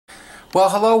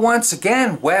Well, hello once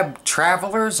again, web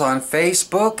travelers on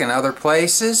Facebook and other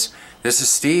places. This is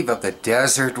Steve of the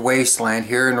Desert Wasteland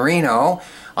here in Reno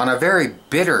on a very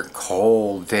bitter,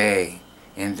 cold day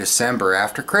in December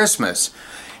after Christmas.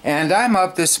 And I'm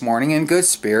up this morning in good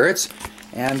spirits,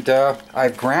 and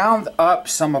I've ground up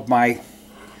some of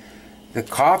the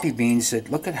coffee beans.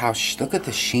 That look at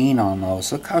the sheen on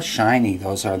those. Look how shiny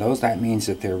those are. That means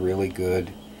that they're really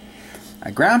good.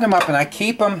 I ground them up and I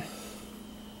keep them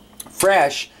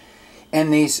fresh in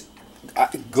these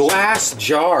glass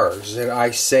jars that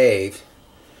I save.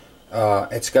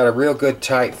 It's got a real good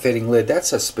tight fitting lid.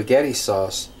 That's a spaghetti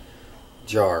sauce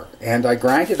jar, and I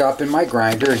grind it up in my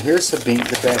grinder. And here's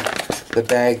the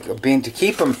bag of beans to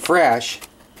keep them fresh.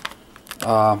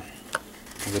 The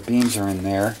beans are in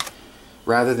there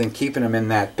rather than keeping them in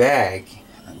that bag.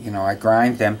 You know, I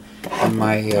grind them in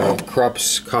my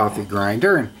Krupp's coffee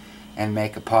grinder and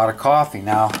make a pot of coffee.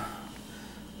 Now,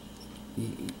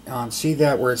 see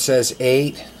that where it says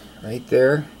 8 right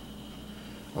there?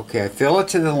 Okay, I fill it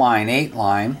to the line, 8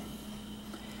 line,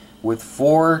 with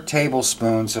 4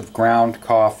 tablespoons of ground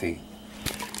coffee.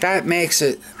 That makes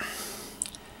it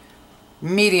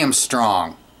medium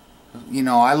strong. You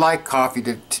know, I like coffee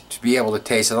to be able to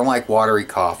taste it. I don't like watery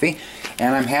coffee.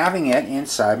 And I'm having it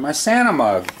inside my Santa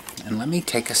mug. And let me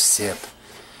take a sip.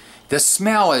 The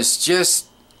smell is just,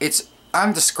 it's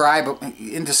indescribable.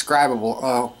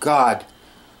 Oh, God.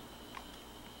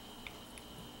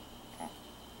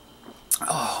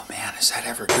 Oh, man, is that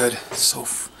ever good? It's so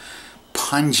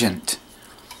pungent.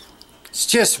 It's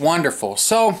just wonderful.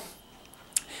 So,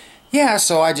 yeah,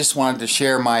 so I just wanted to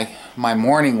share my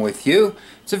morning with you.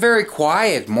 It's a very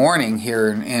quiet morning here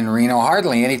in Reno.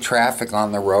 Hardly any traffic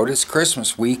on the road. It's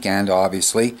Christmas weekend,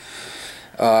 obviously.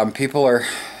 People are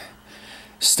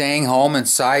staying home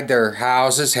inside their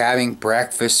houses, having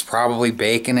breakfast, probably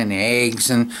bacon and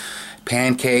eggs and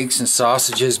pancakes and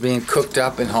sausages being cooked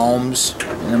up in homes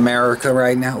in America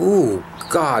right now. Ooh,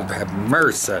 God have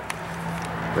mercy.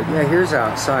 But yeah, here's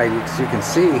outside. As you can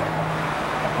see,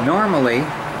 normally,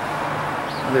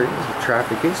 the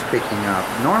traffic is picking up.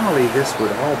 Normally this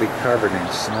would all be covered in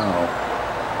snow.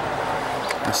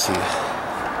 Let's see.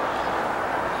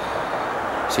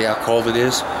 See how cold it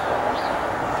is?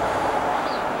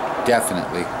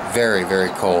 Definitely very, very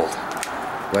cold.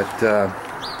 But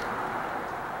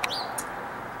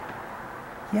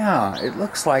yeah, it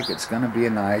looks like it's going to be a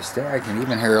nice day. I can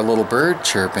even hear a little bird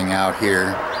chirping out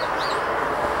here.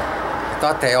 I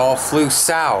thought they all flew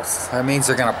south. That means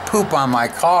they're going to poop on my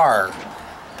car.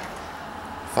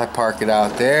 If I park it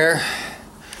out there.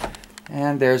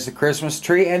 And there's the Christmas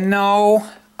tree. And no,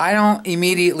 I don't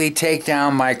immediately take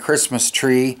down my Christmas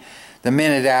tree the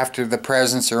minute after the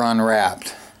presents are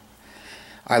unwrapped.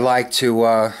 I like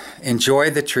to enjoy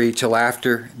the tree till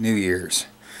after New Year's.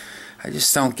 I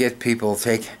just don't get people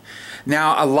take...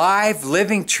 Now, a live,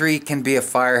 living tree can be a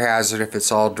fire hazard if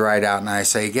it's all dried out, and I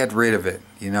say get rid of it,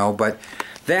 you know, but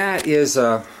that is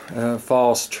a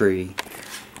false tree,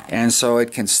 and so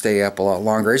it can stay up a lot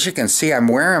longer. As you can see, I'm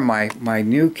wearing my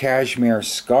new cashmere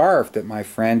scarf that my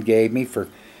friend gave me for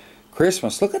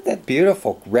Christmas. Look at that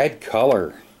beautiful red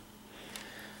color.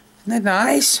 Isn't that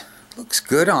nice? Looks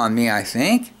good on me, I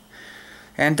think.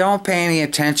 And don't pay any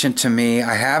attention to me.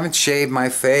 I haven't shaved my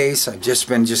face. I've just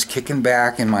been kicking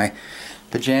back in my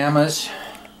pajamas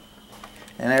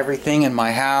and everything in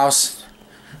my house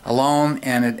alone,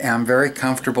 and I'm very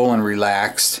comfortable and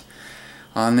relaxed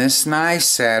on this nice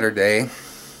Saturday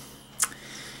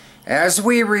as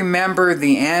we remember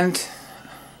the end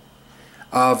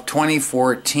of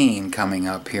 2014 coming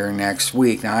up here next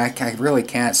week. Now, I really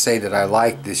can't say that I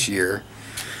like this year.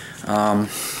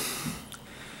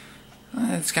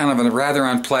 It's kind of a rather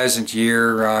unpleasant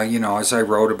year, you know, as I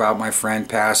wrote about my friend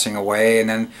passing away, and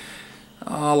then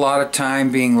a lot of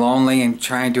time being lonely and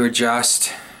trying to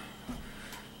adjust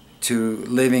to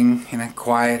living in a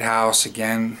quiet house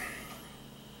again.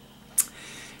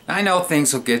 I know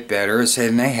things will get better,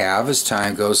 and they have as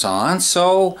time goes on,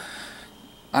 so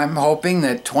I'm hoping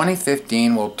that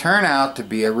 2015 will turn out to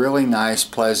be a really nice,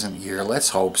 pleasant year. Let's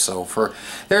hope so.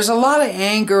 There's a lot of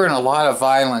anger and a lot of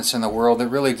violence in the world that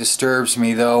really disturbs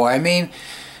me, though. I mean,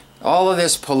 all of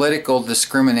this political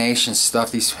discrimination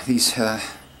stuff, these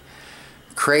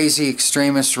crazy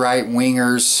extremist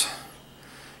right-wingers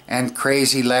and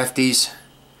crazy lefties,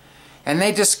 and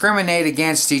they discriminate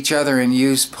against each other and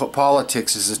use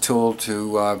politics as a tool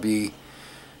to be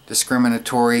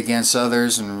discriminatory against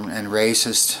others and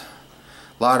racist.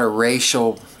 A lot of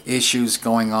racial issues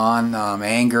going on,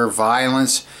 anger,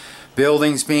 violence,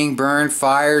 buildings being burned,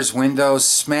 fires, windows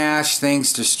smashed,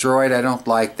 things destroyed. I don't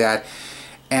like that.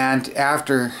 And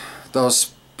after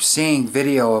those seeing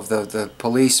video of the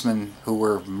policemen who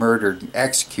were murdered and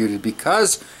executed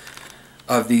because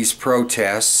of these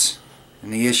protests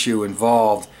and the issue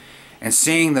involved, and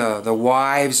seeing the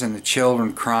wives and the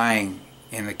children crying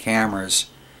in the cameras,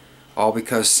 all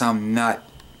because some nut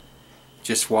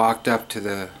just walked up to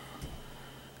the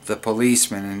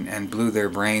policemen and blew their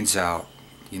brains out,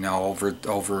 you know, over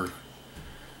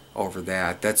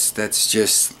that. That's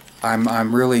just,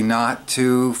 I'm really not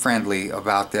too friendly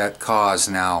about that cause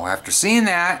now. After seeing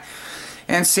that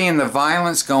and seeing the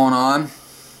violence going on,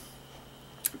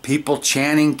 people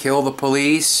chanting "kill the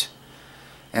police"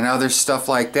 and other stuff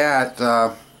like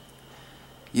that,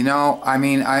 you know, I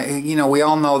mean, you know, we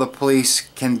all know the police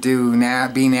can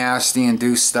be nasty and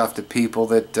do stuff to people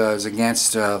that is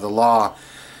against the law,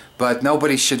 but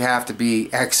nobody should have to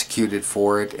be executed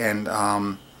for it, and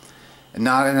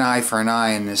not an eye for an eye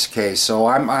in this case. So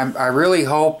I really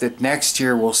hope that next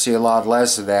year we'll see a lot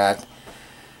less of that.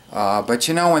 But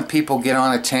you know, when people get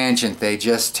on a tangent, they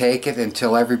just take it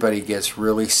until everybody gets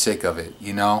really sick of it,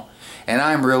 you know? And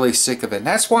I'm really sick of it. And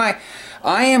that's why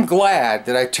I am glad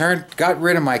that I got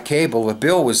rid of my cable. The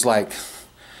bill was like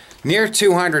near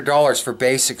 $200 for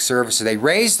basic services. They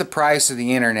raised the price of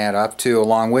the internet up too.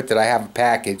 Along with it, I have a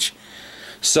package.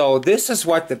 So this is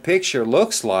what the picture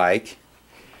looks like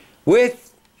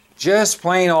with just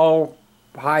plain old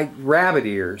high rabbit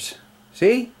ears.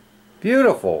 See?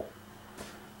 Beautiful.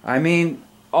 I mean,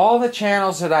 all the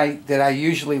channels that I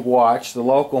usually watch, the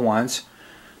local ones,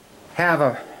 have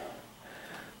a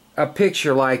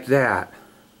picture like that.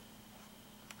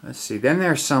 Let's see. Then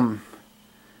there's some.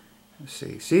 Let's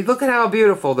see. See, look at how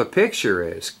beautiful the picture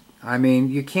is. I mean,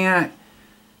 you can't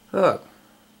look.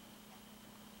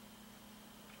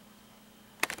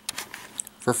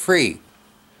 For free.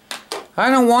 I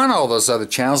don't want all those other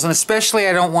channels, and especially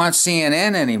I don't want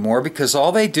CNN anymore, because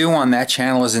all they do on that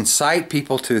channel is incite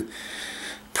people to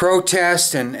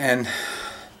protest and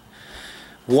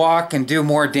walk and do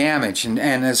more damage, and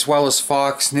as well as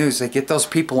Fox News. They get those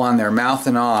people on there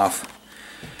mouthing off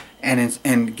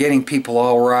and getting people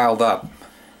all riled up,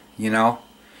 you know,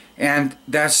 and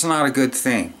that's not a good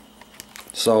thing.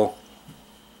 So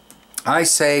I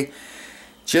say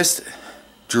just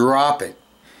drop it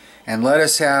and let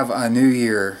us have a new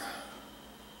year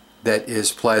that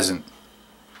is pleasant.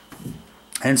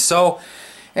 And so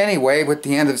anyway, with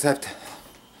the end of that,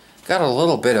 got a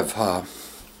little bit of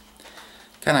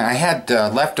I had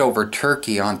leftover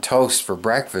turkey on toast for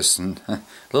breakfast, and a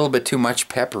little bit too much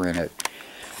pepper in it.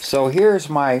 So here's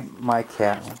my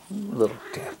cat, little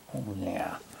cat. Oh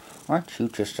yeah, aren't you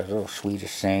just a little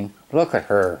sweetest thing? Look at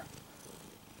her.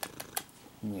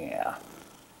 Yeah.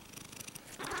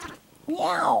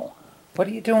 Meow. What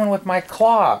are you doing with my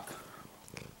clock?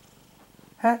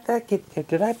 How'd that get?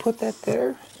 Did I put that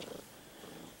there?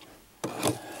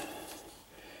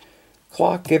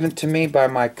 Clock given to me by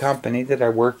my company that I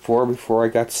worked for before I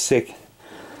got sick.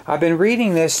 I've been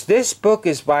reading this. This book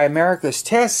is by America's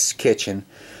Test Kitchen,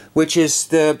 which is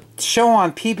the show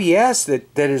on PBS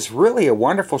that is really a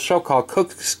wonderful show called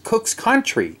Cook's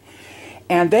Country.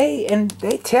 And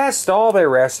they test all their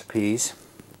recipes,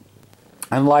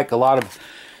 unlike a lot of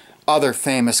other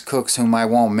famous cooks whom I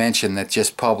won't mention that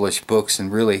just publish books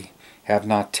and really have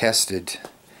not tested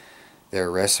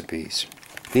their recipes.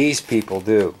 These people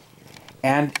do.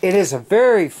 And it is a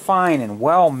very fine and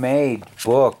well-made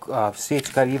book. See,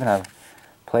 it's got even a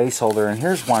placeholder. And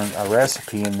here's a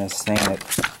recipe in this thing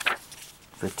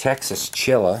for Texas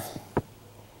chilla.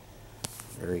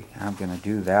 I'm going to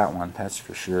do that one, that's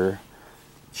for sure.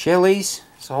 Chilies,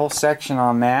 there's a whole section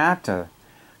on that.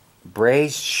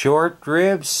 Braised short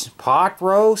ribs, pot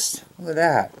roast. Look at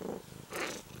that.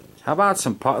 How about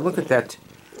some pot? Look at that.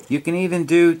 You can even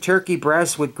do turkey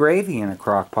breast with gravy in a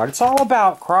crock pot. It's all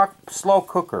about slow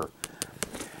cooker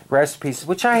recipes,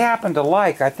 which I happen to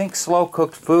like. I think slow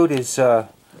cooked food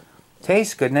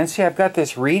tastes good. And then see, I've got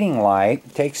this reading light.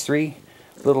 It takes 3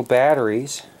 little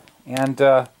batteries, and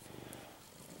ooh,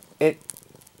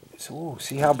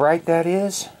 see how bright that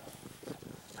is?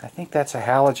 I think that's a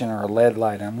halogen or a LED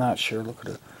light. I'm not sure. Look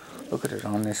at it. Look at it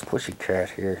on this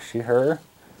pussycat here. See her?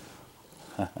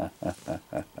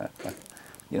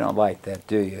 You don't like that,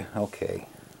 do you? Okay.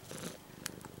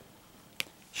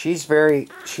 She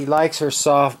likes her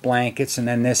soft blankets, and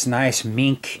then this nice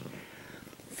mink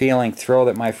feeling throw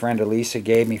that my friend Elisa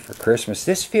gave me for Christmas.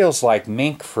 This feels like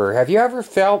mink fur. Have you ever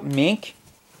felt mink?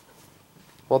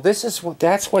 Well, that's what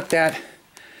that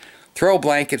throw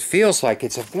blanket feels like.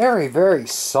 It's a very, very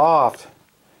soft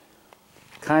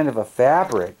kind of a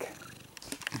fabric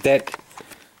that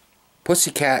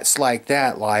pussycats like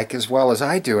that as well as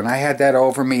I do. And I had that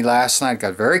over me last night. It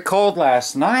got very cold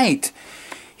last night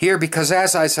here, because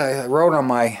as I wrote on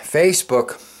my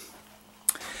Facebook,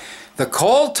 the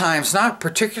cold times, not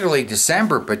particularly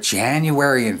December, but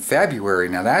January and February.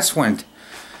 Now that's when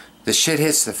the shit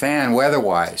hits the fan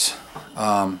weather-wise.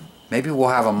 Maybe we'll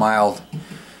have a mild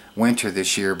winter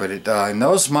this year, but in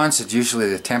those months, it's usually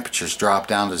the temperatures drop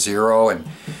down to 0, and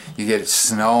you get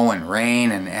snow and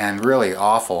rain and really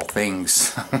awful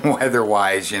things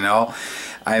weather-wise, you know.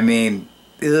 I mean,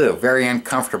 very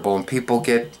uncomfortable, and people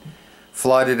get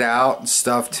flooded out and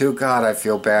stuff too. God, I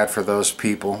feel bad for those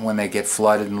people when they get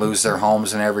flooded and lose their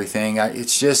homes and everything.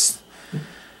 It's just,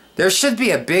 there should be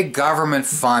a big government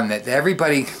fund that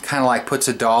everybody kind of like puts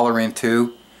 $1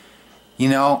 into, you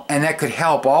know, and that could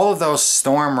help all of those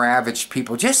storm-ravaged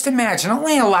people. Just imagine,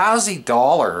 only a lousy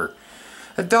 $1.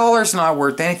 $1's not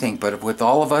worth anything, but with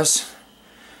all of us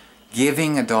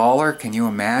giving $1, can you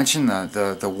imagine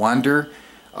the wonder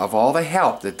of all the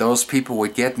help that those people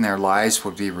would get, and their lives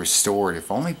would be restored if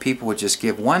only people would just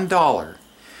give $1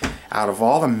 out of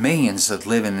all the millions that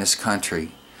live in this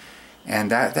country. And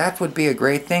that would be a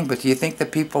great thing. But do you think the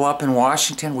people up in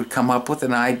Washington would come up with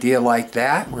an idea like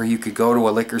that, where you could go to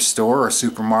a liquor store or a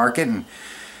supermarket and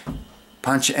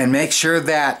punch and make sure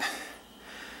that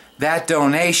that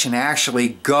donation actually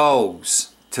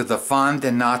goes to the fund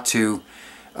and not to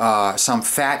some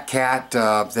fat cat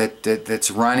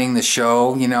that's running the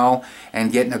show, you know,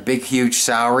 and getting a big huge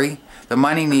salary? The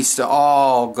money needs to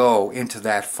all go into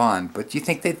that fund. But do you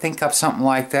think they'd think up something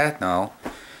like that? No.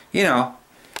 You know,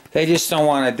 they just don't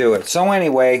want to do it. So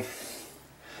anyway,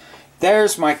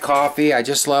 there's my coffee. I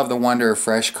just love the wonder of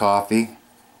fresh coffee.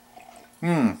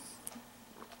 And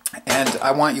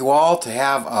I want you all to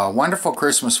have a wonderful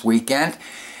Christmas weekend.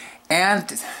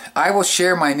 And I will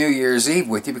share my New Year's Eve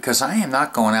with you, because I am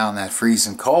not going out in that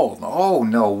freezing cold. Oh,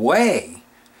 no way.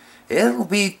 It'll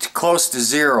be close to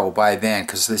 0 by then,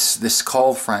 because this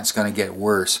cold front's going to get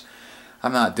worse.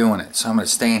 I'm not doing it. So I'm going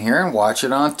to stay in here and watch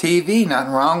it on TV.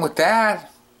 Nothing wrong with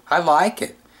that. I like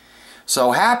it.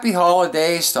 So happy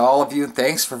holidays to all of you.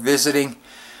 Thanks for visiting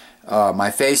my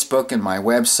Facebook and my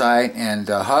website. And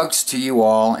hugs to you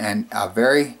all. And a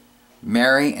very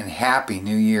merry and happy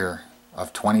New Year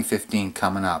of 2015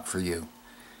 coming up for you.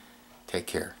 Take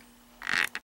care.